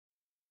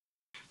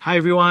Hi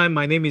everyone,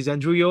 my name is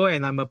Andrew Yo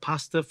and I'm a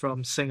pastor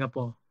from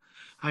Singapore.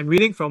 I'm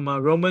reading from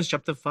Romans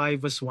chapter 5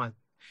 verse 1.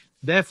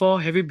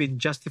 Therefore, having been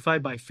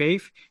justified by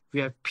faith, we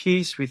have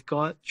peace with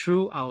God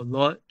through our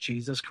Lord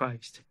Jesus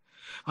Christ.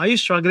 Are you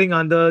struggling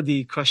under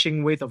the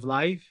crushing weight of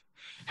life?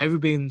 Have you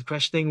been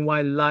questioning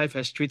why life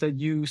has treated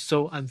you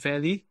so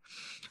unfairly?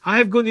 I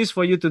have good news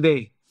for you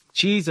today.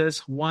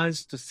 Jesus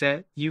wants to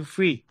set you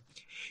free.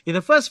 In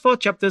the first 4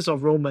 chapters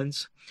of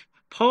Romans,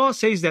 Paul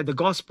says that the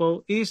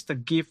gospel is the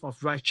gift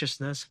of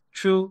righteousness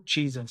through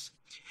Jesus.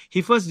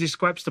 He first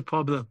describes the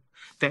problem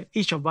that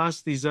each of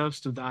us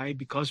deserves to die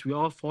because we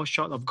all fall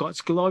short of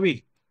God's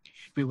glory.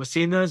 We were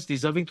sinners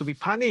deserving to be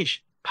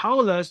punished,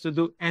 powerless to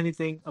do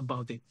anything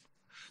about it.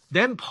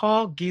 Then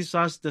Paul gives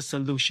us the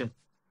solution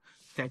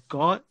that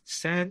God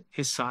sent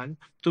his Son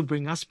to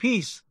bring us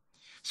peace.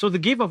 So the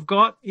gift of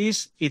God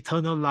is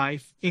eternal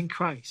life in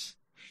Christ.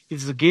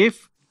 It's a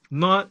gift,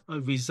 not a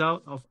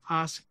result of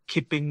us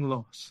keeping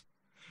laws.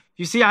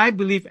 You see, I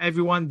believe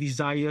everyone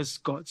desires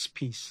God's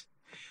peace.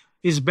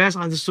 It's best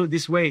understood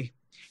this way.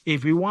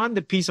 If we want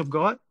the peace of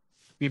God,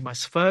 we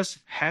must first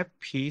have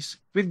peace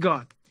with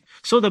God.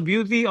 So the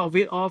beauty of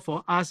it all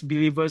for us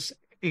believers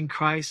in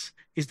Christ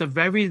is the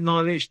very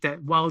knowledge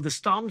that while the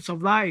storms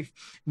of life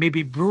may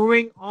be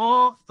brewing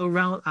all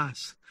around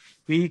us,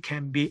 we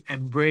can be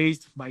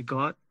embraced by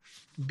God,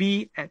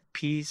 be at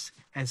peace,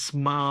 and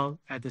smile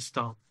at the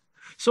storm.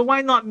 So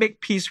why not make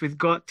peace with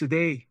God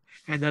today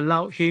and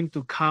allow Him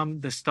to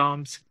calm the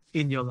storms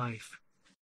in your life?